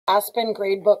Aspen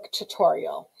Gradebook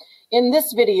tutorial. In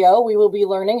this video, we will be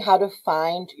learning how to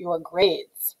find your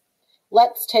grades.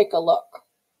 Let's take a look.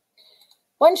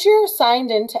 Once you're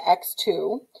signed into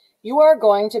X2, you are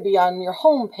going to be on your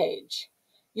home page.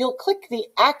 You'll click the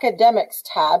Academics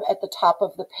tab at the top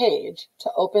of the page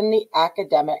to open the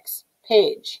Academics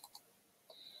page.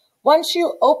 Once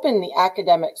you open the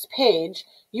Academics page,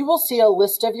 you will see a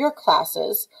list of your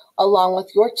classes along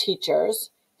with your teachers,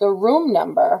 the room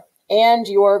number, and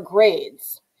your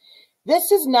grades.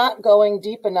 This is not going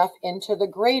deep enough into the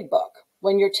gradebook.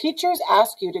 When your teachers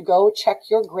ask you to go check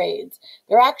your grades,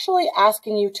 they're actually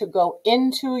asking you to go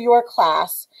into your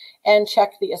class and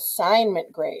check the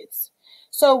assignment grades.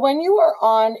 So when you are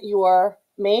on your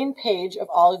main page of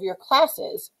all of your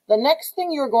classes, the next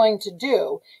thing you're going to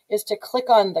do is to click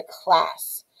on the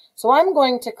class. So I'm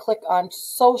going to click on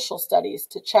Social Studies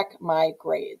to check my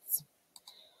grades.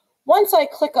 Once I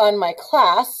click on my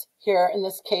class, here in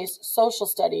this case, Social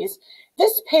Studies,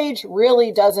 this page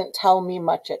really doesn't tell me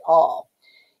much at all.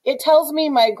 It tells me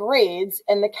my grades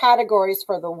and the categories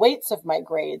for the weights of my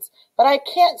grades, but I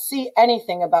can't see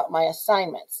anything about my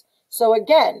assignments. So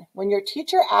again, when your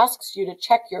teacher asks you to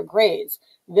check your grades,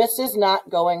 this is not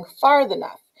going far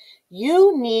enough.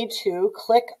 You need to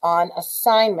click on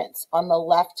Assignments on the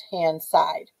left-hand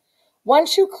side.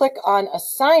 Once you click on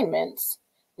Assignments,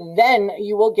 then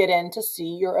you will get in to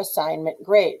see your assignment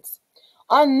grades.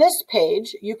 On this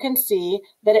page, you can see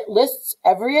that it lists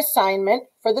every assignment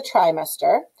for the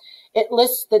trimester. It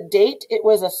lists the date it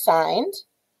was assigned,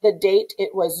 the date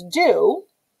it was due,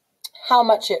 how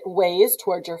much it weighs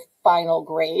towards your final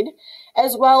grade,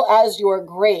 as well as your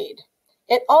grade.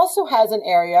 It also has an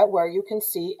area where you can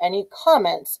see any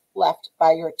comments left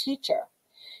by your teacher.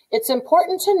 It's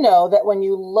important to know that when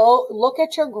you look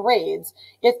at your grades,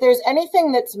 if there's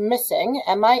anything that's missing,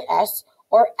 MIS,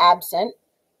 or absent,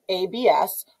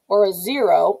 ABS, or a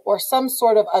 0, or some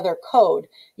sort of other code,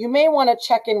 you may want to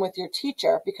check in with your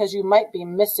teacher because you might be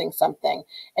missing something,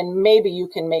 and maybe you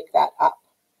can make that up.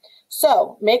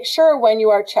 So make sure when you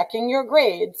are checking your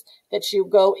grades that you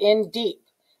go in deep.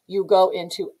 You go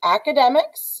into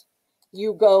Academics,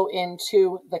 you go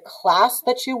into the class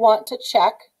that you want to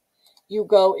check, you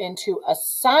go into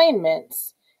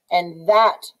Assignments, and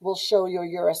that will show you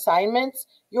your assignments,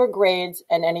 your grades,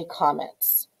 and any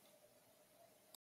comments.